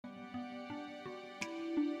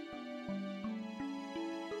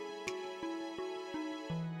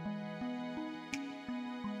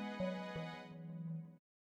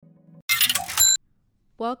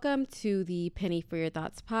Welcome to the Penny for Your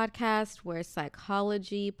Thoughts podcast, where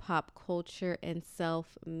psychology, pop culture, and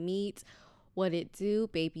self meet. What it do,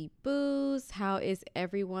 baby boos? How is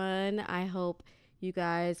everyone? I hope you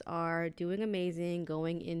guys are doing amazing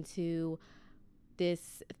going into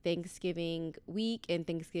this Thanksgiving week and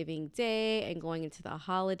Thanksgiving Day and going into the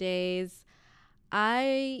holidays.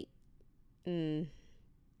 I, mm,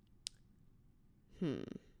 hmm.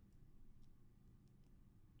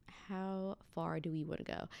 How far do we want to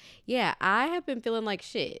go? Yeah, I have been feeling like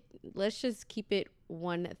shit. Let's just keep it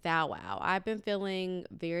one thou wow. I've been feeling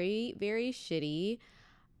very, very shitty.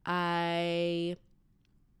 I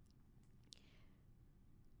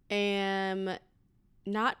am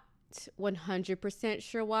not 100%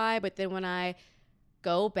 sure why, but then when I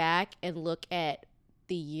go back and look at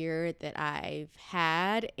the year that I've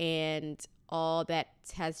had and all that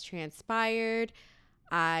has transpired,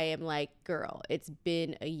 I am like, girl, it's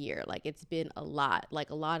been a year. Like, it's been a lot. Like,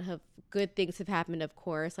 a lot of good things have happened, of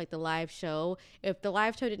course. Like, the live show. If the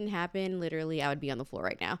live show didn't happen, literally, I would be on the floor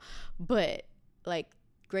right now. But, like,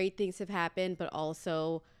 great things have happened, but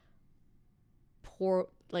also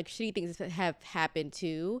shitty things have happened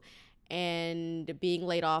too. And being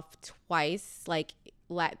laid off twice, like,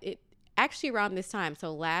 it actually around this time.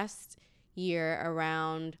 So, last year,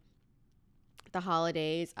 around the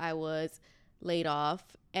holidays, I was laid off,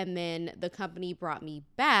 and then the company brought me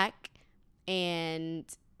back, and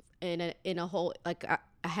in a whole, like,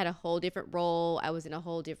 I had a whole different role. I was in a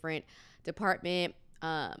whole different department,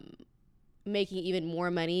 making even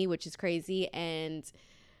more money, which is crazy. And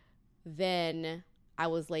then I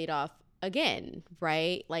was laid off again,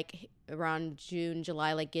 right? Like around June,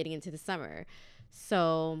 July, like getting into the summer.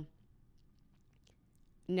 So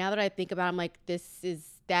now that I think about it, I'm like,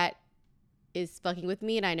 that is fucking with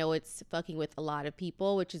me, and I know it's fucking with a lot of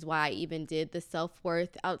people, which is why I even did the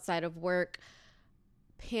self-worth outside of work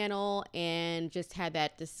panel and just had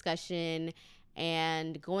that discussion.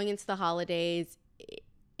 And going into the holidays,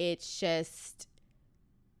 it's just,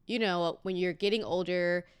 when you're getting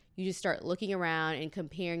older, you just start looking around and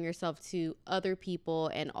comparing yourself to other people,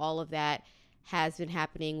 and all of that has been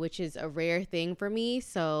happening, which is a rare thing for me.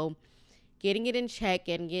 So getting it in check,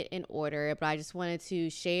 getting it in order. But I just wanted to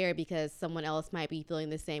share because someone else might be feeling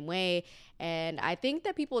the same way. And I think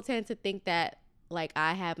that people tend to think that, like,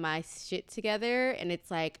 I have my shit together, and it's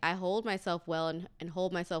like I hold myself well and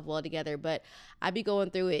hold myself well together, but I be going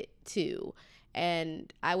through it too.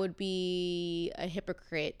 And I would be a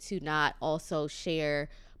hypocrite to not also share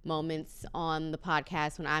moments on the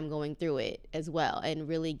podcast when I'm going through it as well and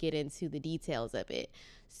really get into the details of it.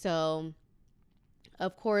 So,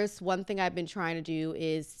 of course, one thing I've been trying to do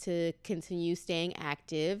is to continue staying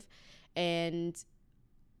active and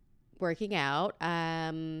working out.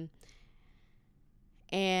 And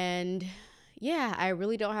yeah, I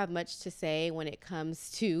really don't have much to say when it comes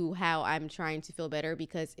to how I'm trying to feel better,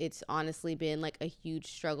 because it's honestly been like a huge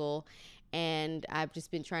struggle. And I've just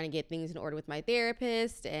been trying to get things in order with my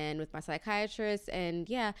therapist and with my psychiatrist. And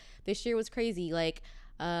yeah, this year was crazy. Like,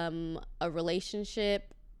 a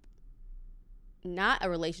relationship, not a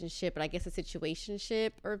relationship, but I guess a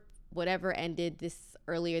situationship or whatever ended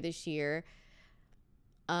earlier this year.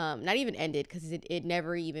 Not even ended, because it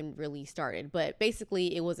never even really started. But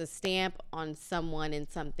basically, it was a stamp on someone and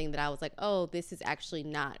something that I was like, oh, this is actually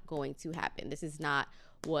not going to happen. This is not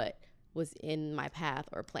what was in my path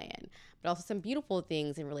or plan. But also some beautiful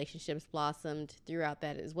things in relationships blossomed throughout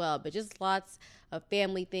that as well. But just lots of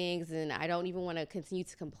family things, and I don't even want to continue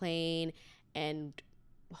to complain and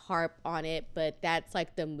harp on it, but that's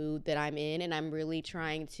like the mood that I'm in, and I'm really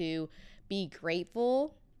trying to be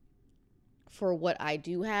grateful for what I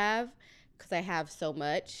do have, because I have so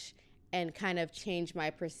much, and kind of change my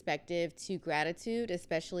perspective to gratitude,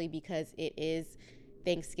 especially because it is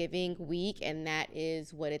Thanksgiving week, and that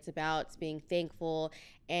is what it's about. It's being thankful.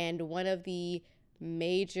 And one of the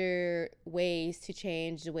major ways to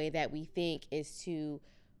change the way that we think is to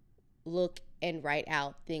look and write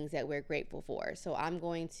out things that we're grateful for. So I'm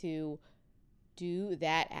going to do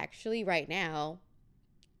that actually right now.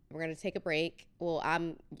 We're going to take a break. Well,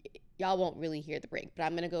 y'all won't really hear the break, but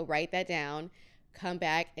I'm going to go write that down, come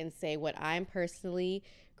back and say what I'm personally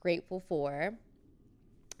grateful for,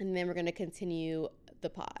 and then we're going to continue the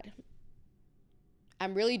pod.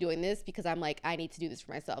 I'm really doing this because I'm like, I need to do this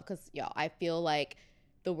for myself, because y'all, I feel like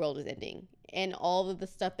the world is ending, and all of the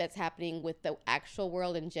stuff that's happening with the actual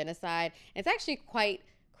world and genocide. It's actually quite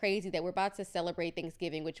crazy that we're about to celebrate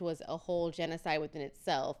Thanksgiving, which was a whole genocide within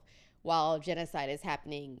itself, while genocide is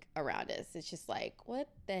happening around us. It's just like, what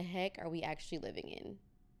the heck are we actually living in?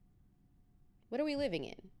 What are we living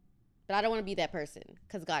in? But I don't want to be that person,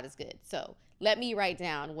 because God is good. So let me write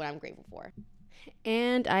down what I'm grateful for.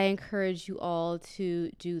 And I encourage you all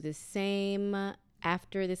to do the same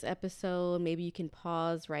after this episode. Maybe you can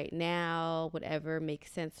pause right now, whatever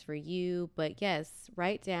makes sense for you. But yes,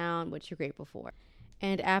 write down what you're grateful for.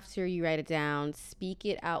 And after you write it down, speak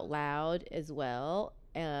it out loud as well.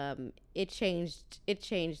 It changed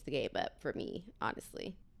the game up for me,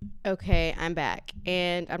 honestly. Okay, I'm back.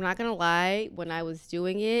 And I'm not gonna lie, when I was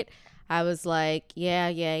doing it, I was like,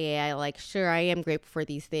 yeah. Like, sure, I am grateful for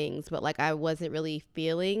these things, but like, I wasn't really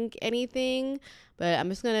feeling anything. But I'm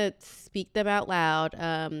just gonna speak them out loud.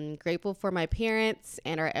 Grateful for my parents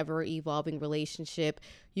and our ever evolving relationship.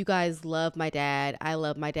 You guys love my dad. I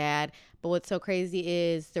love my dad. But what's so crazy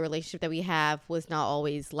is the relationship that we have was not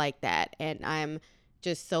always like that. And I'm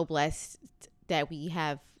just so blessed that we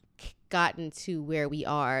have gotten to where we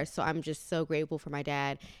are. So I'm just so grateful for my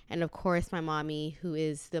dad. And of course, my mommy, who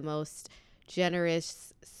is the most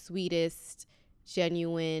generous, sweetest,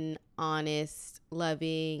 genuine, honest,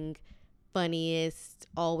 loving, funniest,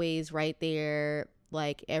 always right there,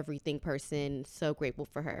 like everything person. So grateful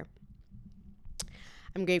for her.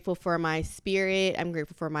 I'm grateful for my spirit. I'm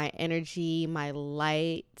grateful for my energy, my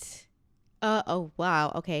light. Oh,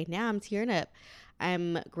 wow. Okay, now I'm tearing up.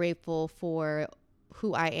 I'm grateful for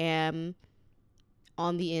who I am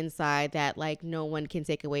on the inside that like no one can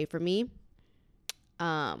take away from me.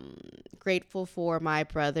 Grateful for my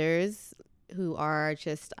brothers who are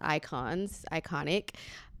just iconic.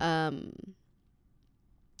 Um,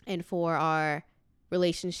 and for our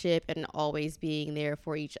relationship and always being there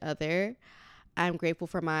for each other. I'm grateful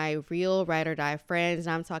for my real ride or die friends.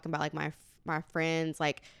 And I'm talking about like my friends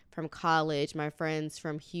like from college, my friends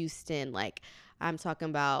from Houston. Like I'm talking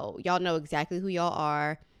about y'all know exactly who y'all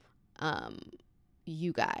are. Um,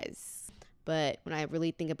 you guys. But when I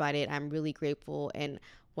really think about it, I'm really grateful and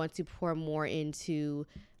want to pour more into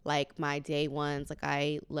like my day ones. Like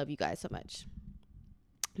I love you guys so much.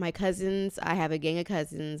 My cousins, I have a gang of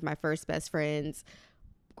cousins, my first best friends.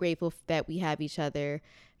 Grateful that we have each other.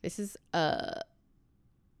 This is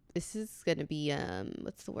gonna be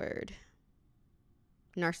what's the word?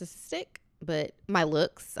 Narcissistic, but my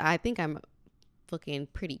looks, I think I'm looking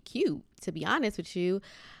pretty cute, to be honest with you.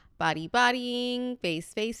 Bodying,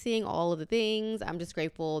 face facing, all of the things. I'm just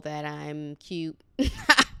grateful that I'm cute.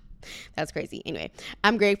 That's crazy. Anyway,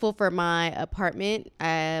 I'm grateful for my apartment.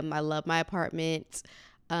 I love my apartment.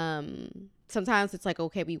 Sometimes it's like,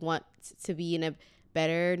 okay, we want to be in a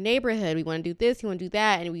better neighborhood. We want to do this, we want to do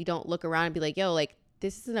that. And we don't look around and be like, yo, like,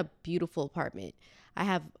 this isn't a beautiful apartment. I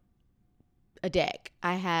have a deck.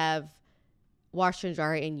 I have washer and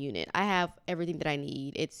dryer in unit. I have everything that I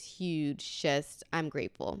need. It's huge. Just, I'm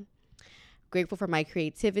grateful. Grateful for my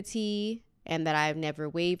creativity and that I've never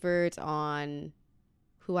wavered on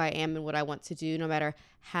who I am and what I want to do, no matter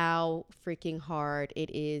how freaking hard it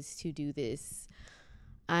is to do this.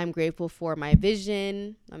 I'm grateful for my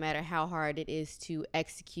vision, no matter how hard it is to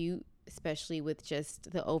execute, especially with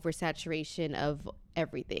just the oversaturation of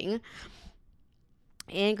everything.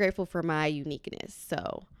 And grateful for my uniqueness.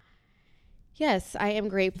 So, yes, I am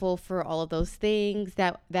grateful for all of those things.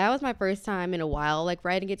 That was my first time in a while, like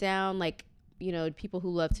writing it down. Like, you know, people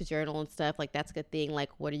who love to journal and stuff, like that's a good thing.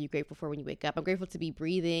 Like, what are you grateful for when you wake up? I'm grateful to be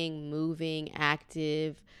breathing, moving,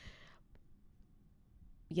 active.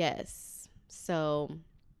 Yes. So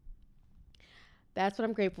that's what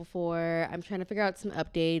I'm grateful for. I'm trying to figure out some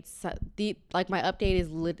updates. My update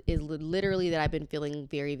is literally that I've been feeling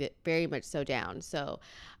very very much so down. So,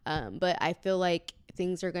 but I feel like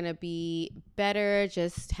things are gonna be better.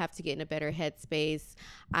 Just have to get in a better headspace.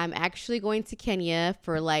 I'm actually going to Kenya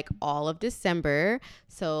for like all of December.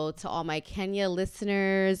 So to all my Kenya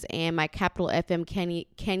listeners and my Capital FM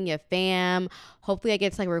Kenya fam, hopefully I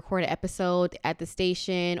get to like record an episode at the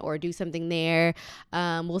station or do something there.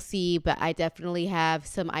 We'll see, but I definitely have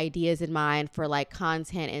some ideas in mind for like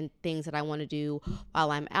content and things that I want to do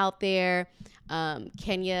while I'm out there.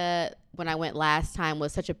 Kenya, when I went last time,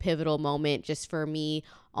 was such a pivotal moment just for me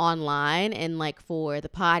online and like for the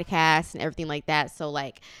podcast and everything like that. So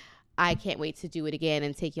like I can't wait to do it again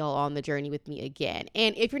and take y'all on the journey with me again.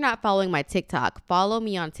 And if you're not following my TikTok, follow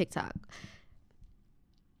me on TikTok.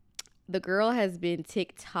 The girl has been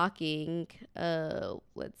TikToking.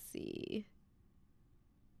 Let's see.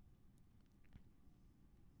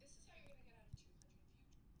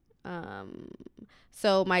 Um,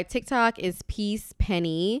 so my TikTok is Peace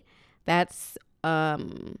Penny. That's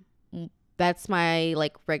um that's my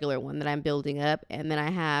like regular one that I'm building up, and then I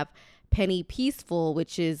have Penny Peaceful,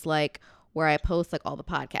 which is like where I post like all the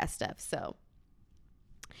podcast stuff. So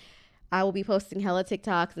I will be posting hella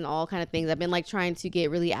TikToks and all kind of things. I've been like trying to get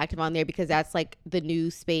really active on there because that's like the new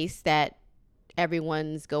space that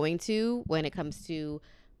everyone's going to when it comes to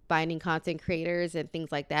finding content creators and things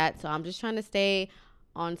like that. So I'm just trying to stay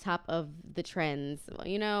on top of the trends,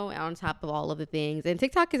 on top of all of the things. And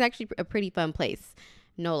TikTok is actually a pretty fun place.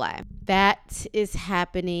 No lie. That is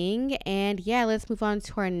happening. And yeah, let's move on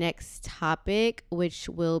to our next topic, which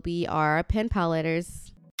will be our pen pal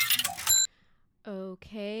letters.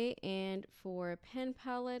 Okay, and for pen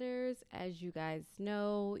pal letters, as you guys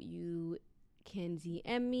know, you can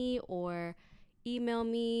DM me or email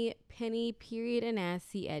me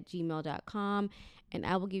penny.anasty@gmail.com, and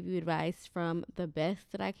I will give you advice from the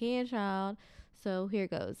best that I can, child. So here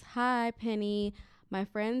goes. Hi, Penny. My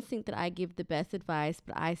friends think that I give the best advice,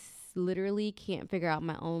 but I literally can't figure out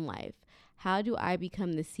my own life. How do I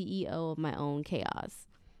become the CEO of my own chaos?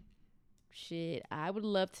 Shit, I would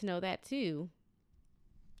love to know that too.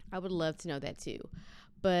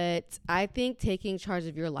 But I think taking charge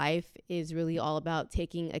of your life is really all about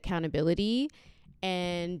taking accountability.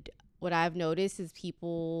 And what I've noticed is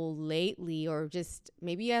people lately, or just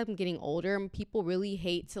maybe I'm getting older, and people really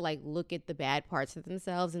hate to like look at the bad parts of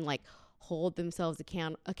themselves and like hold themselves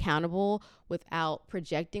accountable without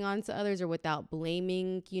projecting onto others or without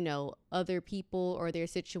blaming, other people or their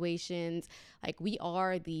situations. Like, we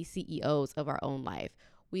are the CEOs of our own life.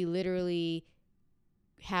 We literally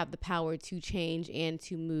have the power to change and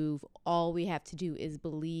to move. All we have to do is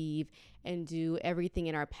believe and do everything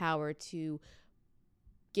in our power to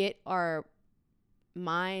get our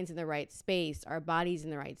minds in the right space, our bodies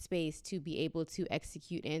in the right space to be able to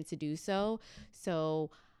execute and to do so.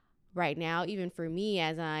 So right now, even for me,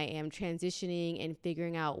 as I am transitioning and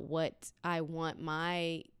figuring out what I want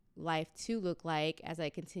my life to look like as I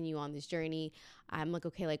continue on this journey, I'm like,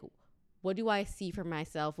 okay, like, what do I see for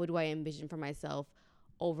myself? What do I envision for myself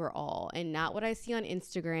overall? And not what I see on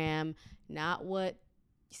Instagram, not what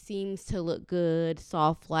seems to look good,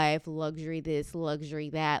 soft life, luxury this, luxury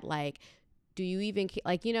that. Like, do you even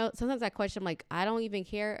like, sometimes I question, like, I don't even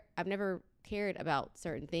care. I've never cared about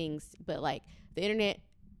certain things, but like, the internet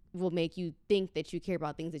will make you think that you care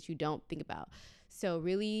about things that you don't think about. So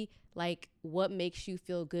really, like, what makes you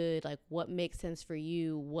feel good? Like, what makes sense for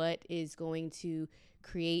you? What is going to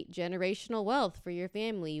create generational wealth for your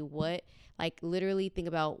family? What, like, literally think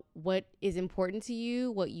about what is important to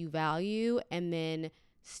you, what you value, and then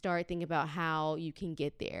start thinking about how you can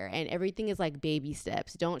get there. And everything is like baby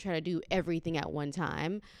steps. Don't try to do everything at one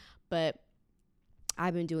time. But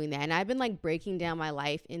I've been doing that, and I've been like breaking down my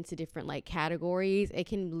life into different like categories. It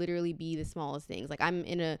can literally be the smallest things. Like, I'm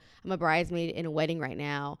a bridesmaid in a wedding right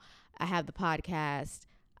now. I have the podcast.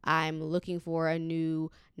 I'm looking for a new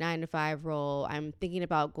 9-to-5 role. I'm thinking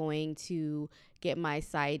about going to get my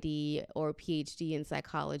PsyD or PhD in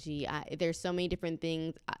psychology. There's so many different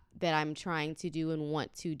things that I'm trying to do and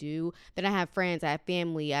want to do. Then I have friends, I have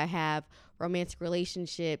family, I have romantic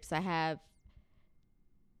relationships, I have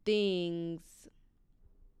things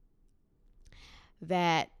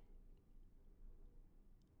that,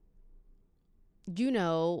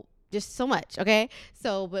 just so much. Okay.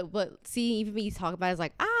 So, but see, even me talk about it is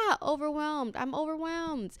like, overwhelmed. I'm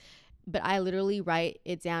overwhelmed. But I literally write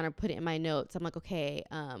it down or put it in my notes. I'm like, okay,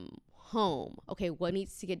 home. Okay, what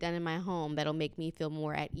needs to get done in my home that'll make me feel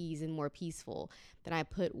more at ease and more peaceful? Then I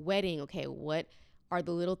put wedding. Okay, what are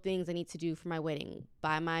the little things I need to do for my wedding?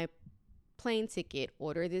 Buy my plane ticket,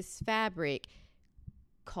 order this fabric,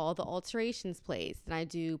 call the alterations place. Then I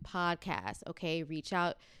do podcasts. Okay, reach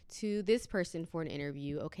out to this person for an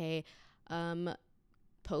interview. Okay,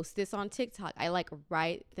 post this on TikTok. I like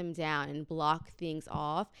write them down and block things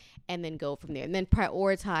off and then go from there. And then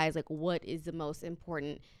prioritize like what is the most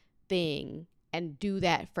important thing and do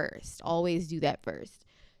that first. Always do that first.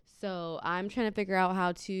 So I'm trying to figure out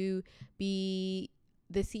how to be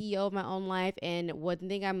the CEO of my own life. And one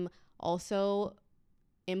thing I'm also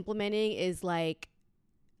implementing is like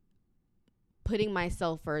putting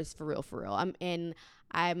myself first, for real.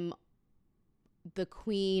 I'm the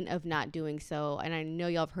queen of not doing so. And I know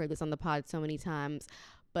y'all have heard this on the pod so many times,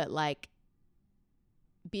 but like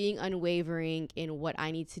being unwavering in what I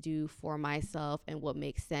need to do for myself and what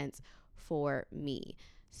makes sense for me.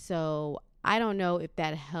 So I don't know if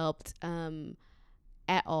that helped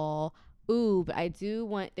at all. Ooh, but I do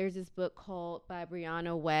want, there's this book called by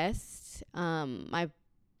Brianna West. My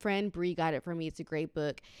friend Bree got it for me. It's a great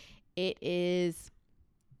book. It is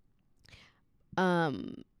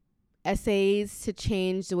essays to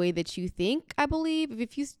change the way that you think, I believe.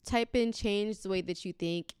 If you type in change the way that you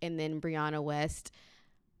think and then Brianna West,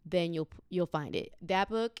 then you'll find it. That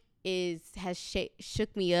book has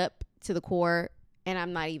shook me up to the core, and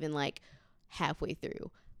I'm not even like halfway through.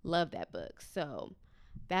 Love that book. So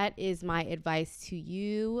that is my advice to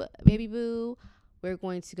you, baby boo. We're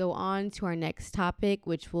going to go on to our next topic,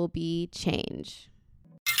 which will be change.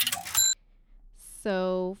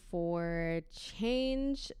 So, for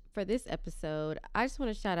change for this episode, I just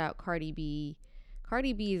want to shout out Cardi B.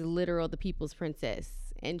 Cardi B is literal the people's princess,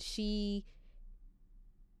 and she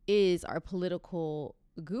is our political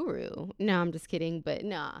guru. No, I'm just kidding, but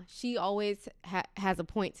nah, she always has a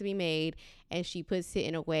point to be made, and she puts it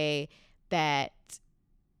in a way that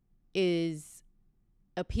is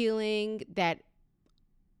appealing, that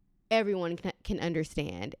everyone can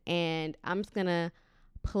understand. And I'm just gonna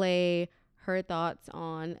play her thoughts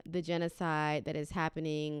on the genocide that is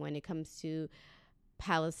happening when it comes to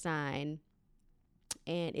Palestine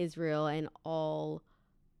and Israel and all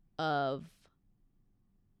of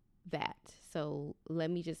that. So let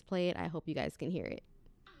me just play it. I hope you guys can hear it.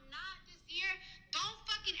 Not this year. Don't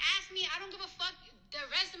fucking ask me. I don't give a fuck the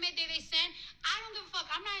resume that they send. I don't give a fuck.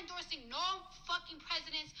 I'm not endorsing no fucking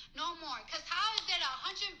presidents no more. Cause how is there a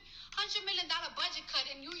 $100 million budget cut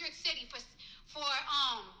in New York City for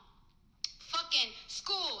fucking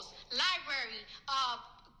schools, library,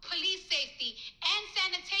 police safety, and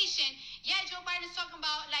sanitation? Yeah, Joe Biden's talking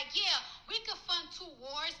about, like, yeah, we could fund two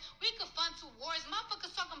wars. We could fund two wars.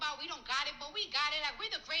 Motherfuckers talking about we don't got it, but we got it. Like,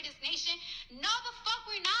 we're the greatest nation. No, the fuck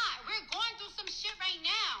we're not. We're going through some shit right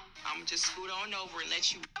now. I'm just scoot on over and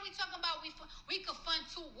let you. We talking about we could fund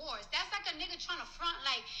two wars. That's like a nigga trying to front,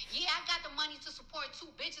 like, yeah, I got the money to support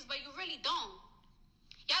two bitches, but you really don't.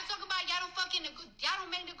 Y'all talk about y'all don't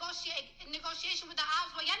make negotiation with the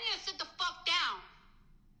odds, but y'all need to sit the fuck down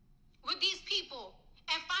with these people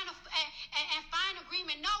and find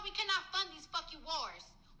agreement. No, we cannot fund these fucking wars.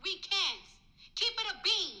 We can't. Keep it a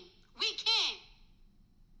beam. We can't.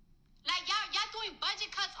 Like y'all doing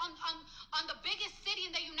budget cuts on the biggest city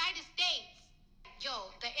in the United States.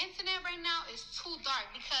 Yo, the internet right now is too dark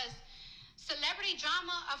because celebrity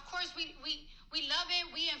drama, of course we love it.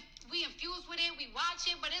 We infuse with it. We watch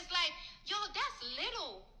it, but it's like, yo, that's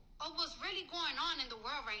little of what's really going on in the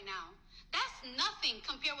world right now. That's nothing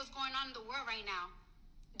compared to what's going on in the world right now.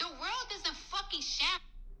 The world isn't fucking shambles.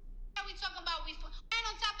 We talking about and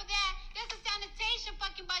on top of that, there's a sanitation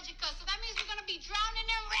fucking budget cut. So that means we're gonna be drowning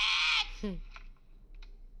in rats.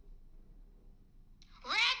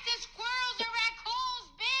 Rats and squirrels and raccoons,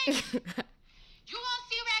 bitch. You won't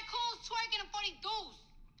see raccoons twerking in 40 dudes.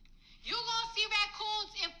 You gonna see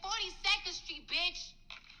raccoons in 42nd Street, bitch.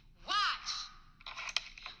 Watch.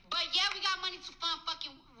 But yeah, we got money to fund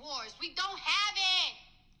fucking wars. We don't have it.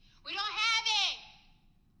 We don't have it.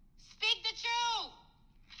 Speak the truth.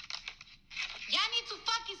 Y'all need to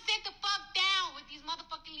fucking sit the fuck down with these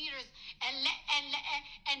motherfucking leaders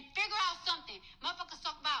and figure out something. Motherfuckers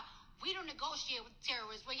talk about we don't negotiate with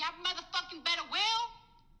terrorists. Well, y'all motherfucking better will.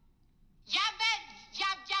 Y'all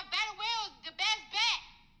better will is the best bet.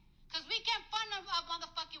 Cause we can't fund a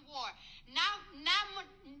motherfucking war. Not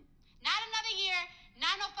another year,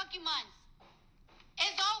 not no fucking months.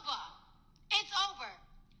 It's over. It's over.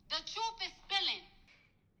 The truth is spilling.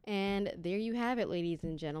 And there you have it, ladies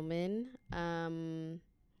and gentlemen.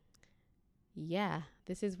 Yeah,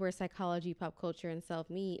 this is where psychology, pop culture, and self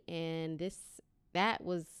meet. And that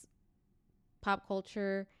was pop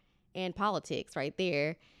culture and politics right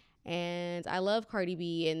there. And I love Cardi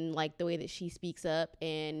B and like the way that she speaks up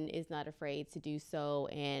and is not afraid to do so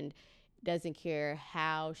and doesn't care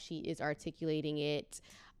how she is articulating it.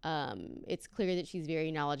 It's clear that she's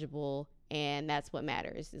very knowledgeable, and that's what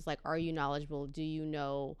matters. It's like, are you knowledgeable? Do you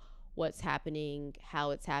know what's happening,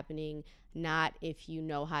 how it's happening? Not if you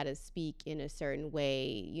know how to speak in a certain way,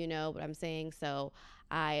 you know what I'm saying? So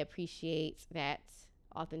I appreciate that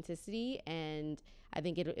authenticity, and I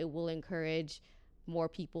think it will encourage more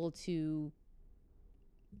people to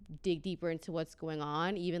dig deeper into what's going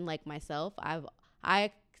on. Even like myself,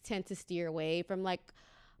 I tend to steer away from like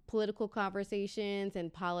political conversations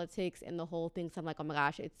and politics and the whole thing. So I'm like, oh my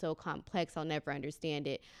gosh, it's so complex, I'll never understand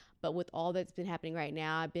it. But with all that's been happening right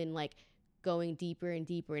now, I've been like going deeper and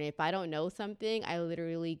deeper. And if I don't know something, I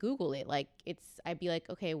literally Google it. Like I'd be like,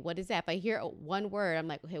 okay, what is that? If I hear one word, I'm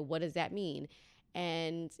like, okay, what does that mean?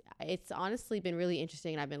 And it's honestly been really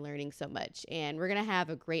interesting, and I've been learning so much. And we're going to have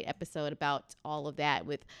a great episode about all of that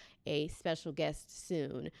with a special guest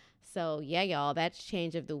soon. So yeah, y'all, that's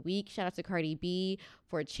change of the week. Shout out to Cardi B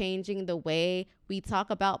for changing the way we talk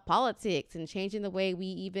about politics and changing the way we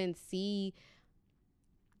even see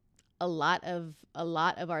a lot of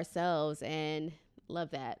ourselves, and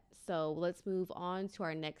love that. So let's move on to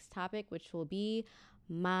our next topic, which will be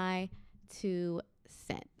my 2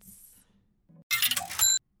 cents.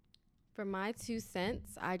 For my 2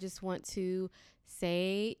 cents, I just want to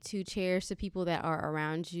say to cherish the people that are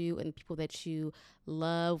around you and people that you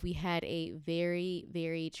love. We had a very,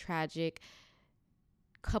 very tragic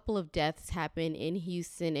couple of deaths happen in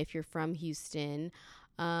Houston if you're from Houston.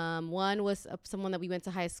 One was someone that we went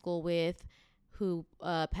to high school with who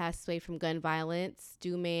passed away from gun violence,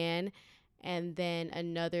 Man. And then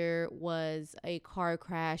another was a car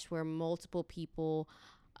crash where multiple people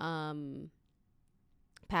um,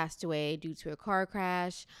 passed away due to a car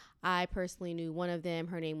crash. I personally knew one of them.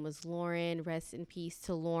 Her name was Lauren. Rest in peace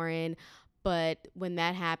to Lauren. But when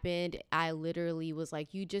that happened, I literally was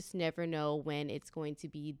like, you just never know when it's going to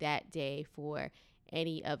be that day for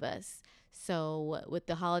any of us. So, with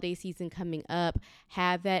the holiday season coming up,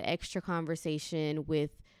 have that extra conversation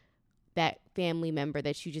with that family member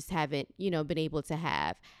that you just haven't, been able to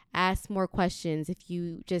have. Ask more questions if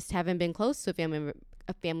you just haven't been close to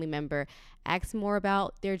a family member. Ask more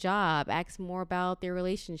about their job, ask more about their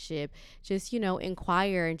relationship. Just,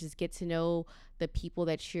 inquire and just get to know the people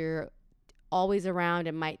that you're always around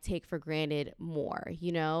and might take for granted more.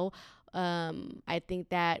 I think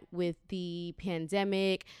that with the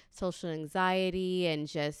pandemic, social anxiety, and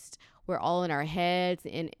just we're all in our heads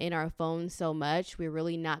and in our phones so much, we're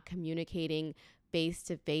really not communicating face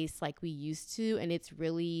to face like we used to. And it's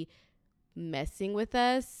really messing with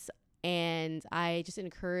us. And I just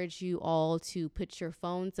encourage you all to put your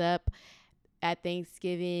phones up at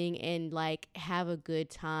Thanksgiving and like have a good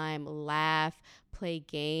time, laugh, play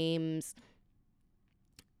games,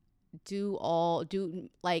 do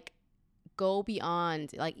like go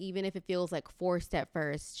beyond, like even if it feels like forced at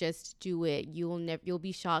first, just do it. You'll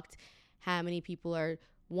be shocked how many people are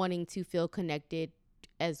wanting to feel connected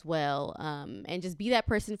as well. And just be that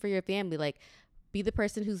person for your family. Like be the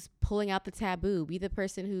person who's pulling out the taboo, be the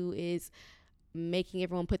person who is making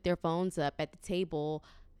everyone put their phones up at the table.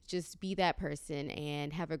 Just be that person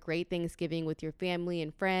and have a great Thanksgiving with your family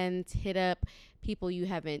and friends. Hit up people you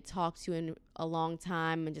haven't talked to in a long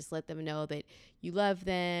time and just let them know that you love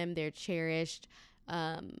them, they're cherished.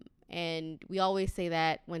 And we always say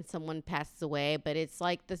that when someone passes away, but it's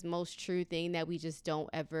like the most true thing that we just don't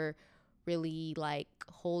ever really like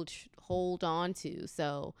hold on to.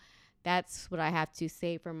 So that's what I have to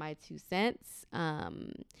say for my 2 cents.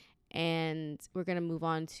 And we're going to move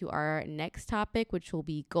on to our next topic, which will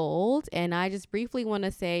be gold. And I just briefly want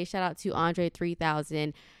to say shout out to Andre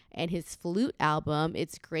 3000 and his flute album.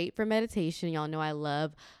 It's great for meditation. Y'all know I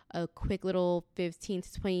love a quick little 15 to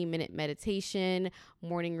 20-minute meditation,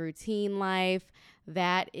 morning routine life.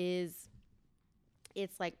 It's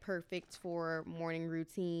like perfect for morning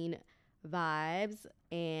routine vibes.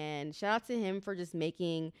 And shout out to him for just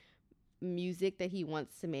making music that he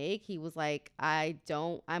wants to make. He was like, I'm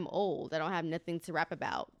old. I don't have nothing to rap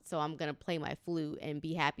about. So I'm going to play my flute and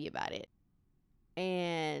be happy about it.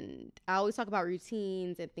 And I always talk about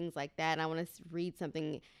routines and things like that. And I want to read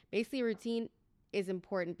something. Basically, routine is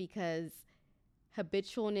important because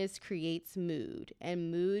habitualness creates mood,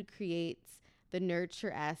 and mood creates the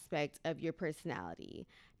nurture aspect of your personality.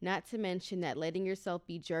 Not to mention that letting yourself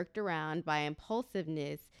be jerked around by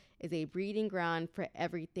impulsiveness is a breeding ground for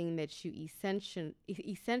everything that you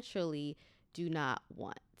essentially do not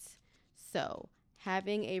want. So,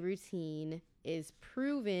 having a routine is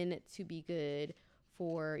proven to be good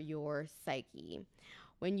for your psyche.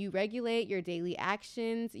 When you regulate your daily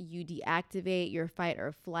actions, you deactivate your fight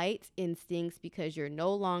or flight instincts because you're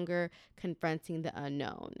no longer confronting the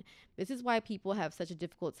unknown. This is why people have such a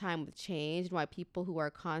difficult time with change and why people who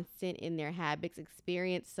are constant in their habits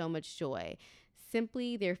experience so much joy.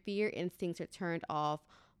 Simply, their fear instincts are turned off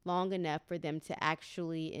long enough for them to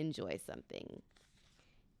actually enjoy something.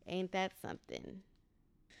 Ain't that something?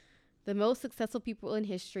 The most successful people in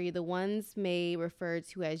history, the ones may refer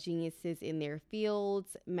to as geniuses in their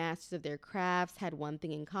fields, masters of their crafts, had one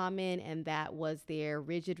thing in common, and that was their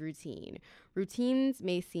rigid routine. Routines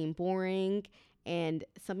may seem boring and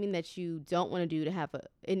something that you don't want to do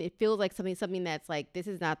and it feels like something that's like, this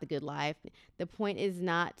is not the good life. The point is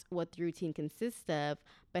not what the routine consists of,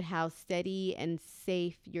 but how steady and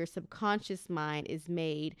safe your subconscious mind is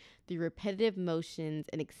made through repetitive motions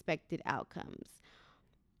and expected outcomes.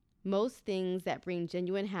 Most things that bring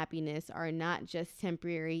genuine happiness are not just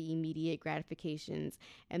temporary, immediate gratifications,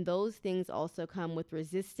 and those things also come with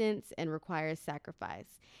resistance and require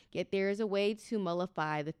sacrifice. Yet there is a way to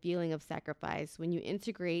mollify the feeling of sacrifice when you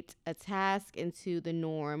integrate a task into the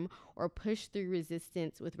norm or push through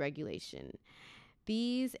resistance with regulation.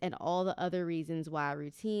 These and all the other reasons why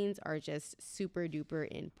routines are just super duper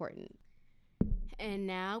important. And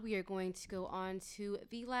now we are going to go on to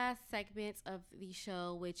the last segment of the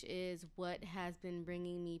show, which is what has been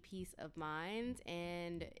bringing me peace of mind.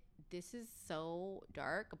 And this is so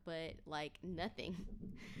dark, but like nothing.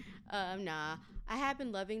 Nah, I have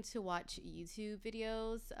been loving to watch YouTube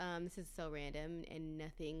videos. This is so random and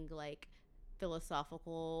nothing like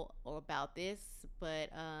philosophical or about this,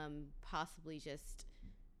 but possibly just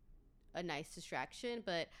a nice distraction.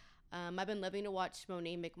 But I've been loving to watch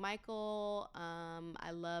Monet McMichael.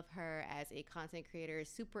 I love her as a content creator,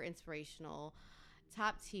 super inspirational,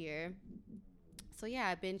 top tier. So yeah,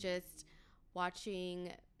 I've been just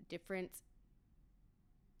watching different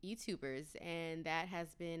YouTubers, and that has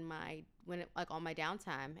been my like on my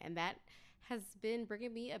downtime, and that has been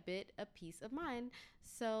bringing me a bit of peace of mind.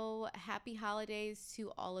 So happy holidays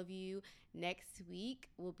to all of you. Next week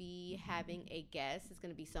we'll be having a guest. It's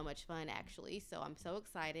going to be so much fun, actually. So I'm so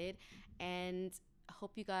excited, and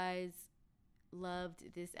hope you guys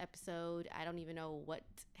loved this episode. I don't even know what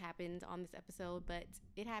happened on this episode, but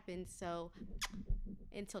it happened. So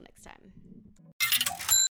until next time.